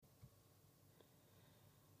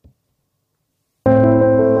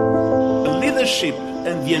leadership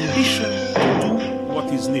and the ambition to do what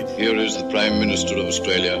is needed. Here is the Prime Minister of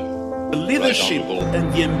Australia. The leadership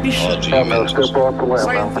and the ambition.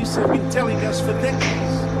 Scientists have been telling us for decades,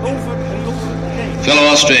 over and over again. Fellow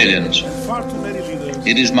Australians, Far too many leaders.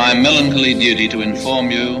 it is my melancholy duty to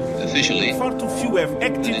inform you officially Far too few have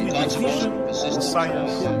acted In with the consequence, vision the persistent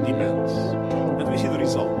science demands. And we see the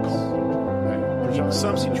results. In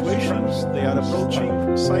some situations, they are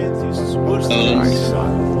approaching scientists' worst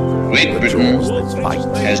Great Britain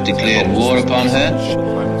has declared war upon her,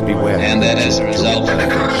 and that as a result,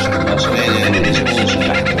 Australia is also.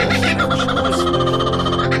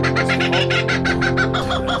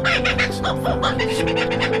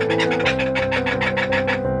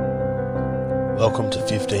 Welcome to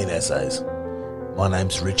 15 Essays. My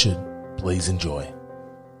name's Richard. Please enjoy.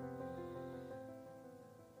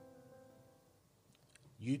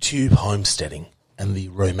 YouTube homesteading and the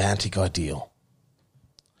romantic ideal.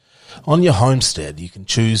 On your homestead, you can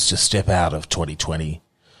choose to step out of 2020.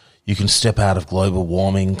 You can step out of global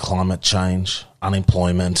warming, climate change,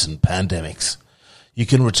 unemployment and pandemics. You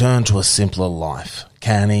can return to a simpler life,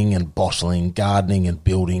 canning and bottling, gardening and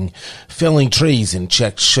building, felling trees in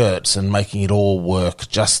checked shirts and making it all work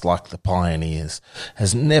just like the pioneers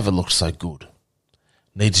has never looked so good.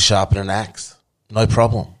 Need to sharpen an axe? No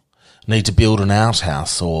problem. Need to build an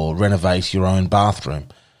outhouse or renovate your own bathroom?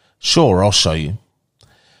 Sure, I'll show you.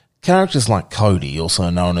 Characters like Cody, also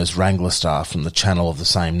known as Wrangler Star from the channel of the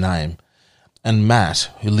same name, and Matt,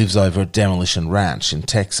 who lives over at Demolition Ranch in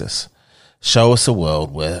Texas, show us a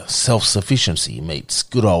world where self-sufficiency meets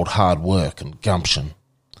good old hard work and gumption.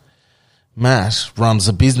 Matt runs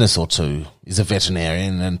a business or two, is a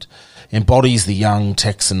veterinarian, and embodies the young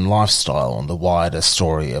Texan lifestyle and the wider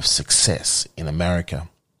story of success in America.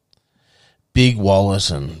 Big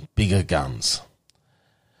wallet and bigger guns.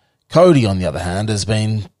 Cody, on the other hand, has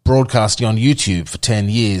been broadcasting on YouTube for 10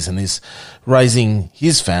 years and is raising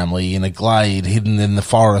his family in a glade hidden in the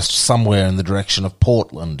forest somewhere in the direction of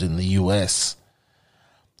Portland in the US.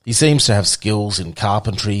 He seems to have skills in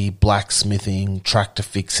carpentry, blacksmithing, tractor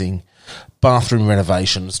fixing, bathroom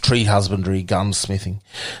renovations, tree husbandry, gunsmithing.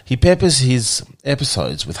 He peppers his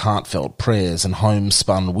episodes with heartfelt prayers and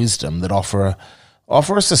homespun wisdom that offer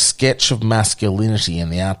us a sketch of masculinity in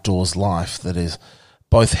the outdoors life that is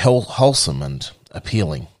both wholesome and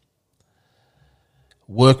appealing.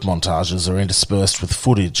 Work montages are interspersed with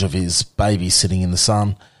footage of his baby sitting in the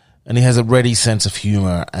sun, and he has a ready sense of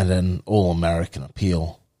humour and an all-American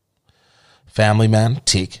appeal. Family man,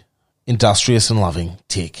 tick. Industrious and loving,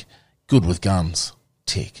 tick. Good with guns,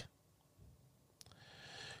 tick.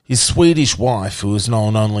 His Swedish wife, who is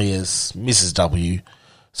known only as Mrs. W.,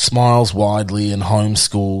 smiles widely and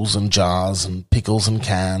homeschools and jars and pickles and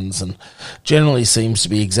cans and generally seems to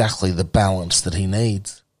be exactly the balance that he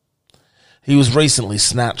needs. He was recently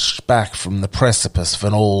snatched back from the precipice of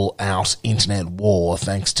an all-out internet war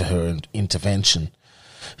thanks to her intervention.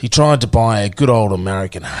 He tried to buy a good old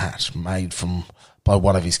American hat made by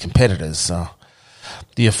one of his competitors,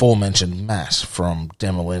 the aforementioned Matt from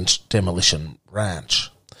Demolition Ranch,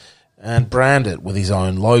 and brand it with his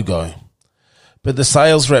own logo. But the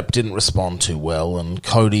sales rep didn't respond too well, and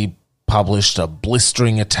Cody published a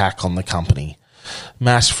blistering attack on the company.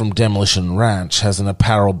 Matt from Demolition Ranch has an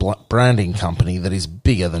apparel branding company that is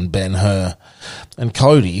bigger than Ben-Hur, and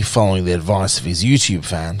Cody, following the advice of his YouTube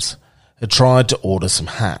fans, had tried to order some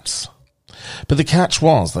hats. But the catch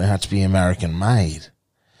was they had to be American-made,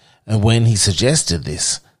 and when he suggested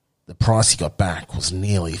this, the price he got back was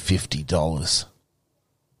nearly $50.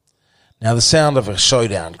 Now, the sound of a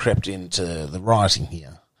showdown crept into the writing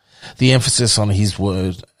here. The emphasis on his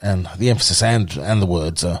word and the emphasis and the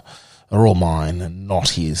words are all mine and not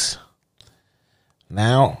his.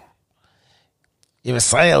 Now, if a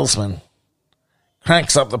salesman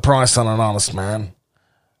cranks up the price on an honest man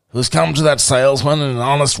who's come to that salesman in an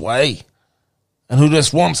honest way and who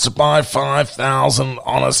just wants to buy 5,000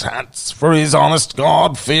 honest hats for his honest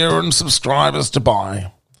God-fearing subscribers to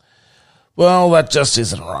buy, well, that just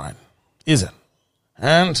isn't right. Is it?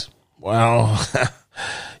 And, well,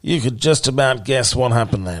 you could just about guess what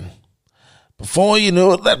happened then. Before you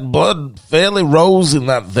knew it, that blood fairly rose in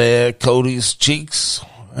that there Cody's cheeks,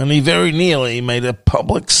 and he very nearly made a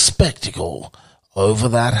public spectacle over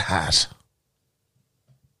that hat.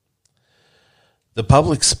 The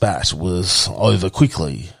public spat was over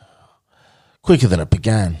quicker than it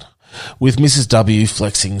began, with Mrs. W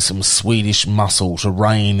flexing some Swedish muscle to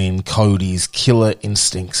rein in Cody's killer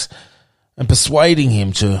instincts and persuading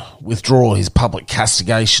him to withdraw his public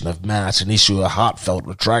castigation of Matt and issue a heartfelt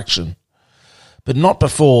retraction. But not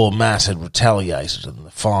before Matt had retaliated and the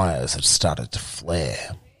fires had started to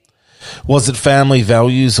flare. Was it family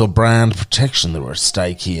values or brand protection that were at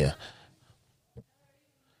stake here?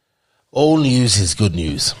 All news is good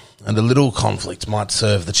news, and a little conflict might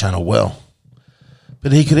serve the channel well.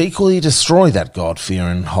 But he could equally destroy that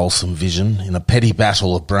God-fearing, wholesome vision in a petty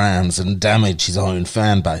battle of brands and damage his own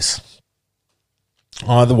fan base.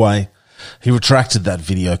 Either way, he retracted that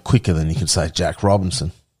video quicker than you can say Jack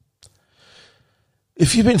Robinson.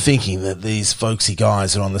 If you've been thinking that these folksy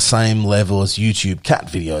guys are on the same level as YouTube cat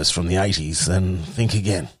videos from the 80s, then think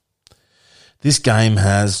again. This game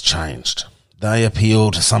has changed. They appeal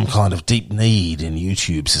to some kind of deep need in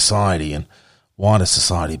YouTube society and wider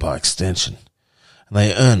society by extension. And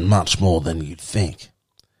they earn much more than you'd think.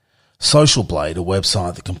 Social Blade, a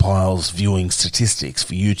website that compiles viewing statistics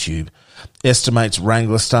for YouTube, estimates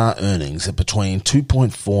Wrangler Star earnings at between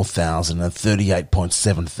 $2,400 and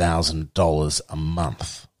 $38,700 a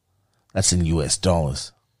month. That's in US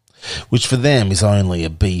dollars, which for them is only a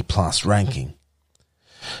B+ ranking.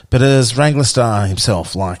 But as Wrangler Star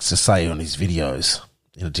himself likes to say on his videos,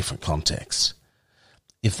 in a different context,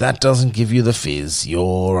 if that doesn't give you the fizz,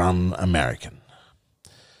 you're un-American.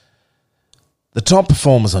 The top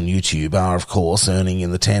performers on YouTube are, of course, earning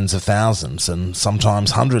in the tens of thousands and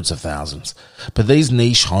sometimes hundreds of thousands. But these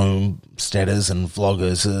niche homesteaders and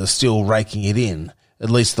vloggers are still raking it in, at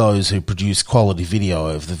least those who produce quality video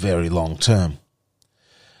over the very long term.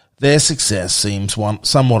 Their success seems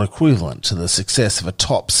somewhat equivalent to the success of a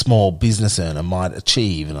top small business earner might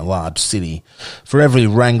achieve in a large city. For every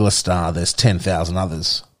Wrangler Star, there's 10,000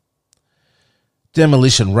 others.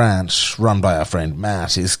 Demolition Ranch, run by our friend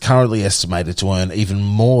Matt, is currently estimated to earn even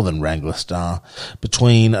more than Wrangler Star,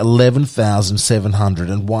 between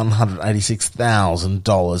 $11,700 and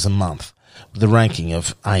 $186,000 a month, with a ranking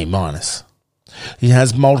of A-. He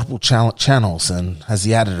has multiple channels and has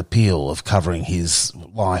the added appeal of covering his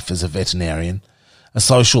life as a veterinarian, a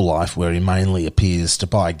social life where he mainly appears to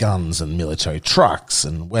buy guns and military trucks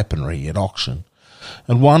and weaponry at auction,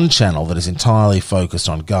 and one channel that is entirely focused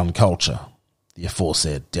on gun culture, the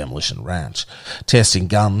aforesaid Demolition Ranch, testing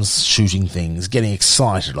guns, shooting things, getting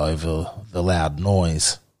excited over the loud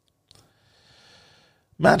noise.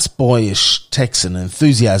 Matt's boyish Texan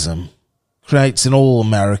enthusiasm creates an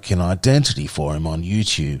all-American identity for him on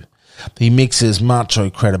YouTube. He mixes macho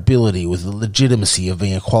credibility with the legitimacy of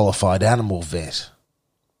being a qualified animal vet.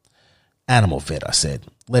 Animal vet, I said.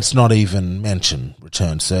 Let's not even mention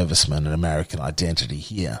returned serviceman and American identity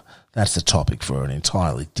here. That's the topic for an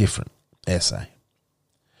entirely different essay.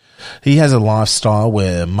 He has a lifestyle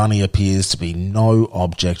where money appears to be no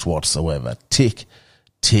object whatsoever. Tick,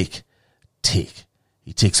 tick, tick.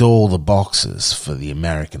 He ticks all the boxes for the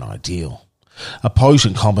American ideal. A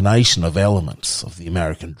potent combination of elements of the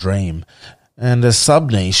American dream, and a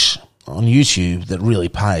sub-niche on YouTube that really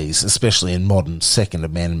pays, especially in modern Second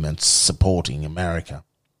Amendment supporting America.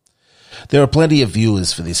 There are plenty of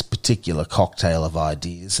viewers for this particular cocktail of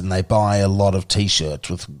ideas, and they buy a lot of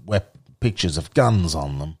t-shirts with pictures of guns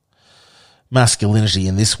on them. Masculinity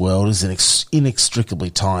in this world is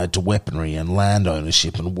inextricably tied to weaponry and land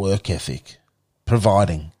ownership and work ethic,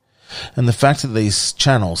 providing. And the fact that these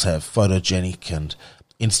channels have photogenic and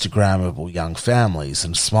Instagrammable young families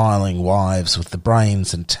and smiling wives with the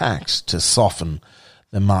brains and tact to soften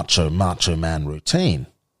the macho man routine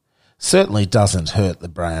certainly doesn't hurt the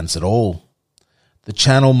brands at all. The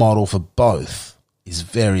channel model for both is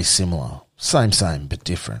very similar. Same, but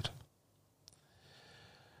different.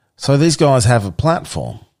 So these guys have a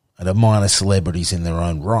platform and are minor celebrities in their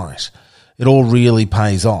own right. It all really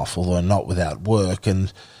pays off, although not without work,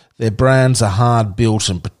 and their brands are hard built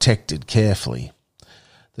and protected carefully.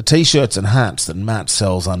 The t-shirts and hats that Matt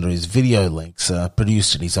sells under his video links are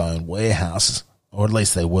produced in his own warehouse, or at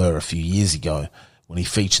least they were a few years ago when he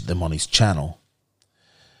featured them on his channel.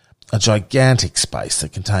 A gigantic space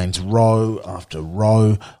that contains row after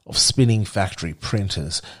row of spinning factory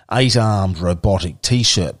printers, 8-armed robotic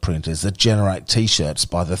t-shirt printers that generate t-shirts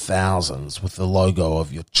by the thousands with the logo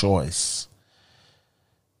of your choice.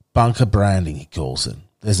 Bunker branding, he calls it.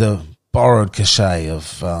 There's a borrowed cachet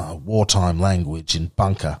of wartime language in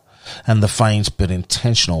bunker and the faint but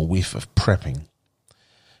intentional whiff of prepping.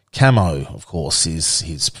 Camo, of course, is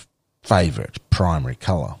his favourite primary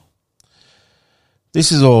colour.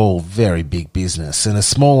 This is all very big business, and a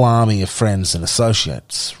small army of friends and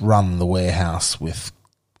associates run the warehouse with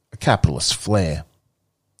a capitalist flair.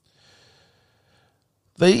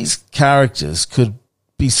 These characters could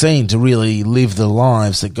be seen to really live the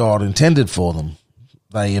lives that God intended for them.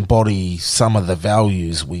 They embody some of the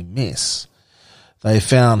values we miss. They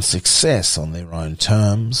found success on their own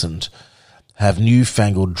terms and have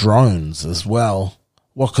newfangled drones as well.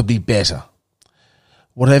 What could be better?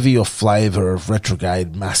 Whatever your flavour of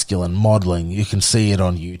retrograde masculine modelling, you can see it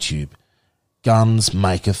on YouTube. Guns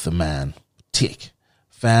maketh a man. Tick.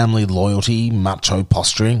 Family loyalty, macho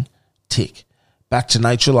posturing. Tick. Back to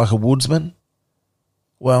nature like a woodsman.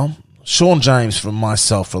 Well, Sean James from My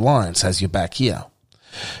Self-Reliance has your back here.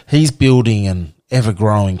 He's building an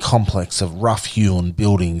ever-growing complex of rough-hewn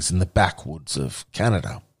buildings in the backwoods of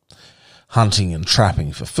Canada, hunting and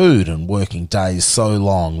trapping for food and working days so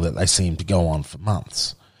long that they seem to go on for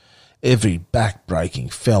months. Every back-breaking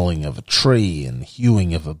felling of a tree and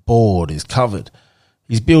hewing of a board is covered.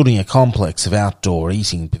 He's building a complex of outdoor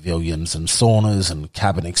eating pavilions and saunas and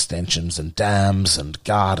cabin extensions and dams and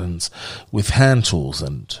gardens with hand tools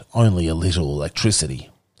and only a little electricity.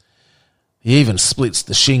 He even splits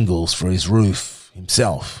the shingles for his roof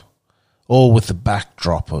himself, all with the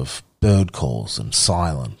backdrop of bird calls and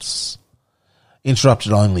silence,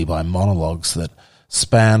 interrupted only by monologues that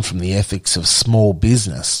span from the ethics of small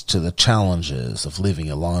business to the challenges of living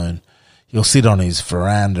alone. He'll sit on his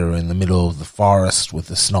veranda in the middle of the forest with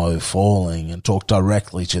the snow falling and talk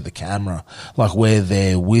directly to the camera like we're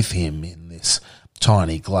there with him in this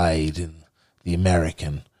tiny glade in the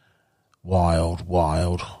American wild,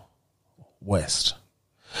 wild West.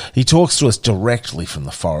 He talks to us directly from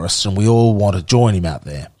the forest, and we all want to join him out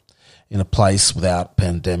there, in a place without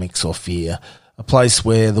pandemics or fear, a place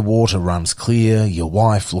where the water runs clear, your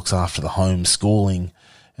wife looks after the homeschooling,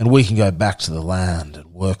 and we can go back to the land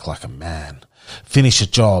and work like a man, finish a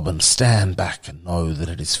job and stand back and know that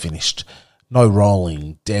it is finished. No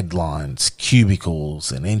rolling deadlines,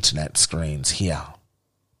 cubicles and internet screens here.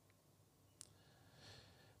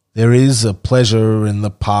 There is a pleasure in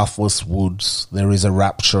the pathless woods. There is a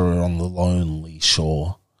rapture on the lonely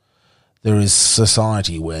shore. There is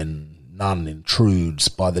society when none intrudes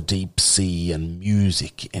by the deep sea and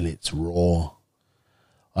music in its roar.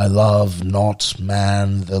 I love not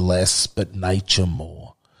man the less, but nature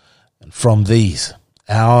more. And from these,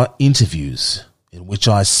 our interviews, in which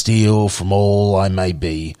I steal from all I may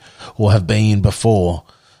be, or have been before,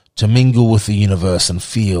 to mingle with the universe and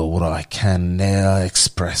feel what I can ne'er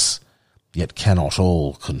express, yet cannot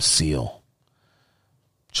all conceal.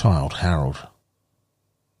 Childe Harold.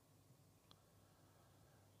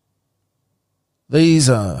 These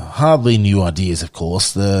are hardly new ideas, of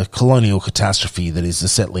course. The colonial catastrophe that is the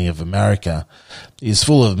settling of America is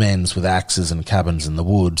full of men with axes and cabins in the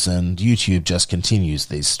woods, and YouTube just continues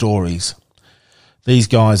these stories. These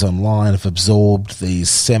guys online have absorbed these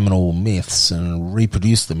seminal myths and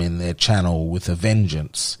reproduced them in their channel with a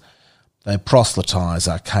vengeance. They proselytize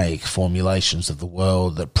archaic formulations of the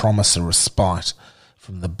world that promise a respite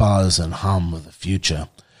from the buzz and hum of the future,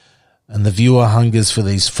 and the viewer hungers for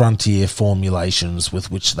these frontier formulations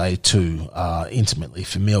with which they too are intimately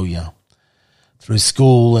familiar, through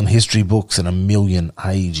school and history books and a million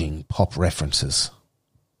aging pop references.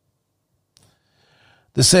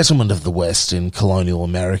 The settlement of the West in colonial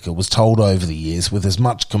America was told over the years with as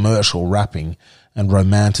much commercial wrapping and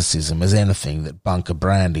romanticism as anything that bunker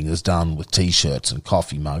branding has done with T-shirts and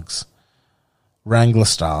coffee mugs. Wrangler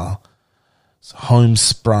style,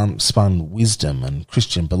 homespun wisdom and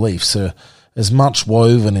Christian beliefs are as much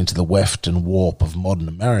woven into the weft and warp of modern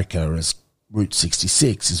America as Route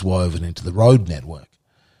 66 is woven into the road network.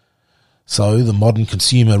 So the modern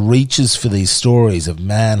consumer reaches for these stories of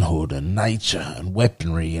manhood and nature and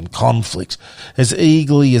weaponry and conflict as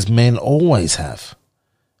eagerly as men always have.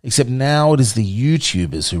 Except now it is the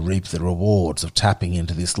YouTubers who reap the rewards of tapping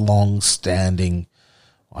into this long-standing,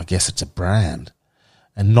 I guess it's a brand,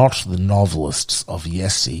 and not the novelists of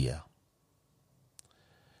yesteryear.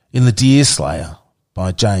 In The Deerslayer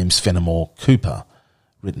by James Fenimore Cooper,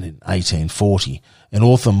 written in 1840, an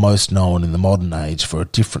author most known in the modern age for a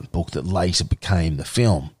different book that later became the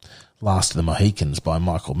film, Last of the Mohicans by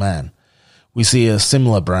Michael Mann, we see a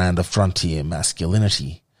similar brand of frontier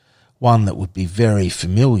masculinity, one that would be very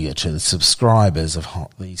familiar to the subscribers of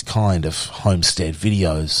these kind of homestead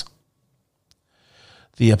videos.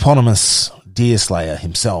 The eponymous Deerslayer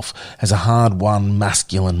himself has a hard-won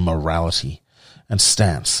masculine morality and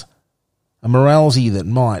stance, a morality that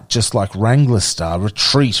might, just like Wrangler Star,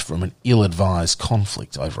 retreat from an ill-advised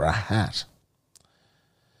conflict over a hat.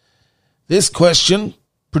 This question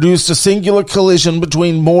produced a singular collision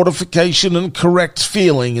between mortification and correct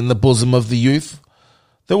feeling in the bosom of the youth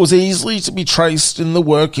that was easily to be traced in the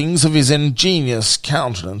workings of his ingenious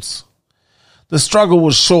countenance. The struggle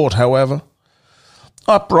was short, however,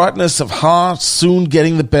 uprightness of heart soon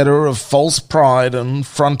getting the better of false pride and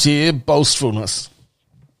frontier boastfulness.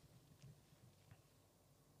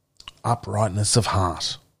 Uprightness of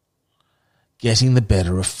heart, getting the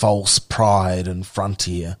better of false pride and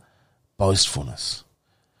frontier boastfulness.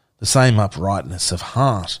 the same uprightness of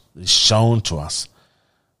heart that is shown to us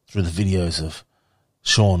through the videos of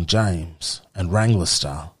Sean James and Wrangler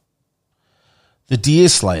Star. The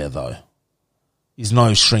Deerslayer, though, is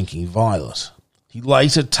no shrinking violet. He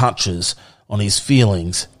later touches on his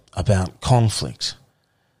feelings about conflict.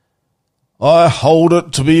 I hold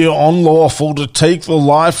it to be unlawful to take the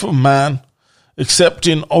life of man, except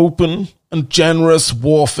in open and generous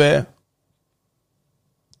warfare.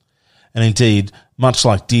 And indeed, much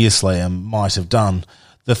like Deerslayer might have done,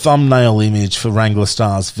 the thumbnail image for Wrangler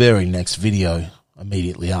Star's very next video,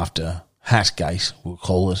 immediately after Hatgate, we'll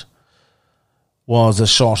call it, was a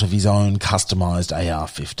shot of his own customised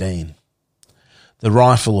AR-15. The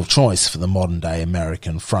rifle of choice for the modern-day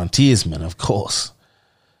American frontiersman, of course.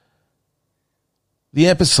 The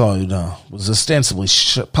episode was ostensibly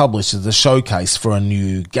published as a showcase for a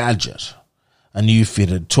new gadget, a new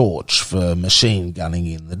fitted torch for machine gunning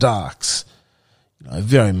in the darks.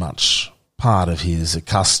 Very much part of his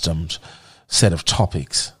accustomed set of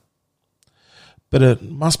topics. But it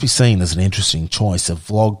must be seen as an interesting choice of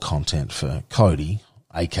vlog content for Cody,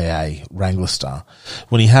 aka Wrangler Star,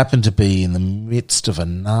 when he happened to be in the midst of a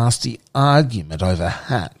nasty argument over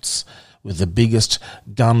hats with the biggest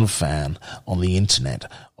gun fan on the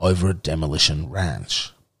internet over a demolition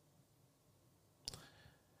ranch.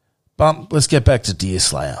 But let's get back to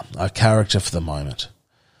Deerslayer, our character for the moment.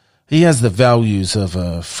 He has the values of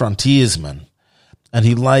a frontiersman, and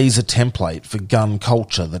he lays a template for gun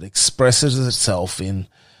culture that expresses itself in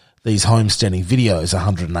these homesteading videos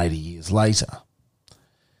 180 years later.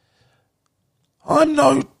 I'm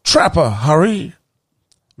no trapper, Hurry,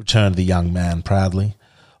 returned the young man proudly.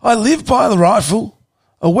 I live by the rifle,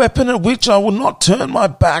 a weapon at which I will not turn my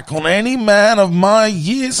back on any man of my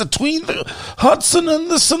years between the Hudson and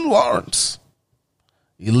the St. Lawrence.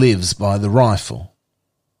 He lives by the rifle.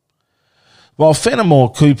 While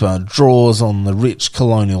Fenimore Cooper draws on the rich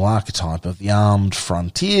colonial archetype of the armed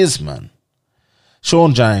frontiersman,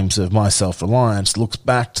 Sean James of My Self-Reliance looks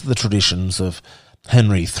back to the traditions of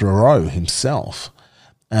Henry Thoreau himself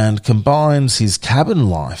and combines his cabin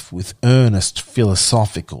life with earnest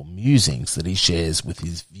philosophical musings that he shares with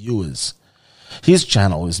his viewers. His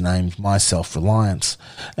channel is named My Self-Reliance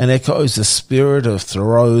and echoes the spirit of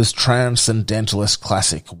Thoreau's transcendentalist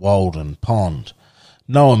classic Walden Pond.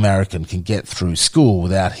 No American can get through school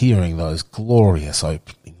without hearing those glorious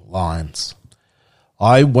opening lines.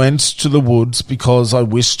 I went to the woods because I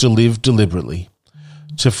wished to live deliberately,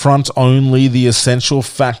 to front only the essential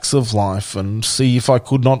facts of life and see if I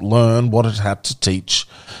could not learn what it had to teach,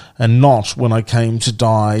 and not, when I came to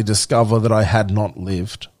die, discover that I had not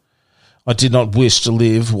lived. I did not wish to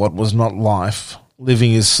live what was not life.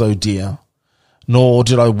 Living is so dear. Nor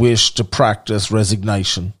did I wish to practice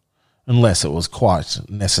resignation, unless it was quite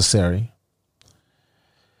necessary.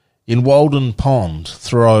 In Walden Pond,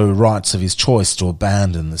 Thoreau writes of his choice to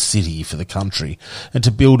abandon the city for the country and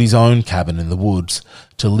to build his own cabin in the woods,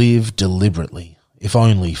 to live deliberately, if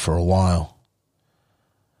only for a while.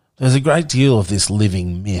 There's a great deal of this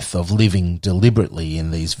living myth of living deliberately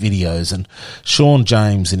in these videos, and Sean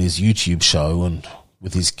James in his YouTube show and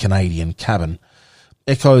with his Canadian cabin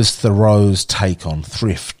echoes Thoreau's take on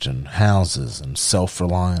thrift and houses and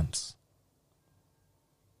self-reliance.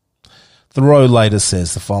 Thoreau later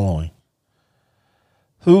says the following: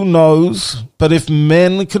 Who knows, but if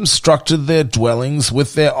men constructed their dwellings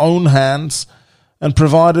with their own hands and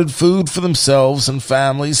provided food for themselves and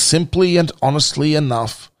families simply and honestly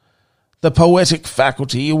enough, the poetic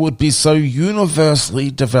faculty would be so universally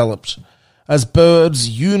developed as birds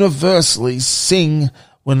universally sing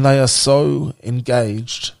when they are so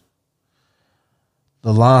engaged.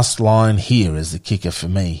 The last line here is the kicker for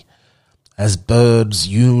me. As birds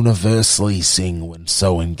universally sing when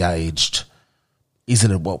so engaged.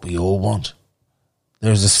 Isn't it what we all want?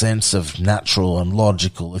 There is a sense of natural and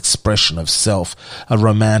logical expression of self, a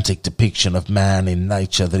romantic depiction of man in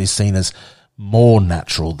nature that is seen as more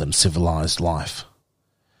natural than civilized life.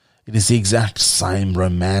 It is the exact same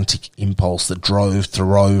romantic impulse that drove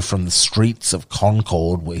Thoreau from the streets of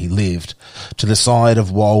Concord, where he lived, to the side of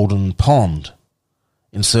Walden Pond,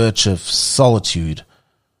 in search of solitude.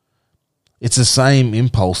 It's the same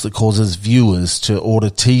impulse that causes viewers to order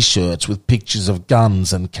T-shirts with pictures of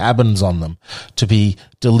guns and cabins on them to be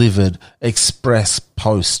delivered express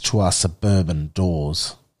post to our suburban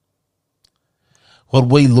doors. What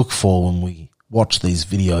we look for when we watch these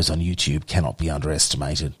videos on YouTube cannot be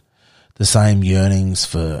underestimated. The same yearnings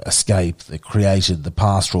for escape that created the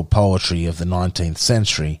pastoral poetry of the 19th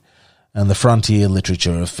century and the frontier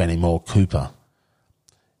literature of Fenimore Cooper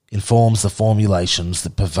informs the formulations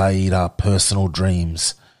that pervade our personal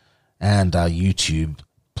dreams and our YouTube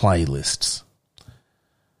playlists.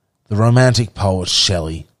 The romantic poet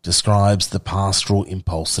Shelley describes the pastoral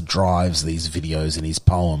impulse that drives these videos in his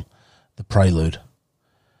poem, The Prelude.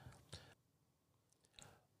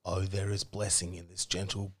 Oh, there is blessing in this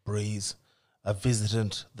gentle breeze, a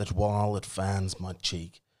visitant that while it fans my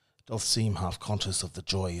cheek, doth seem half conscious of the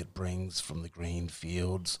joy it brings from the green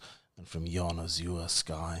fields and from yon azure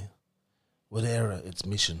sky. Whate'er its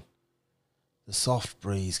mission, the soft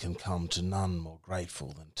breeze can come to none more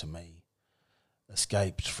grateful than to me,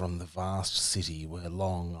 escaped from the vast city where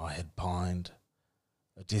long I had pined,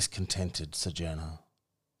 a discontented sojourner,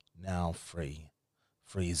 now free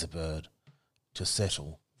as a bird, to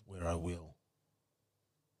settle where I will.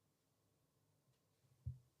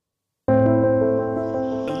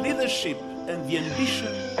 The leadership and the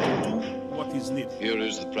ambition to do what is needed. Here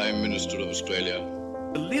is the Prime Minister of Australia.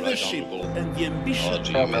 The leadership and the ambition.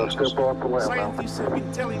 Scientists have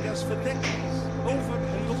been telling us for decades, over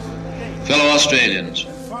and over again. Fellow Australians,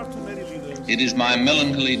 Far too many leaders. it is my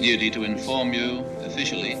melancholy duty to inform you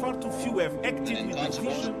officially Far too few have acted and in with the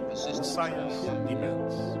consequence vision and persisted science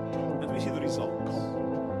demands. And we see the results.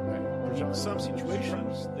 In some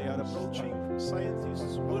situations, they are approaching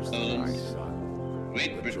scientists' worst Poland. limits.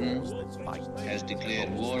 Great Britain has declared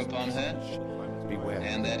war upon her,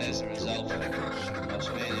 and that as a result,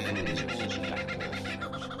 Australia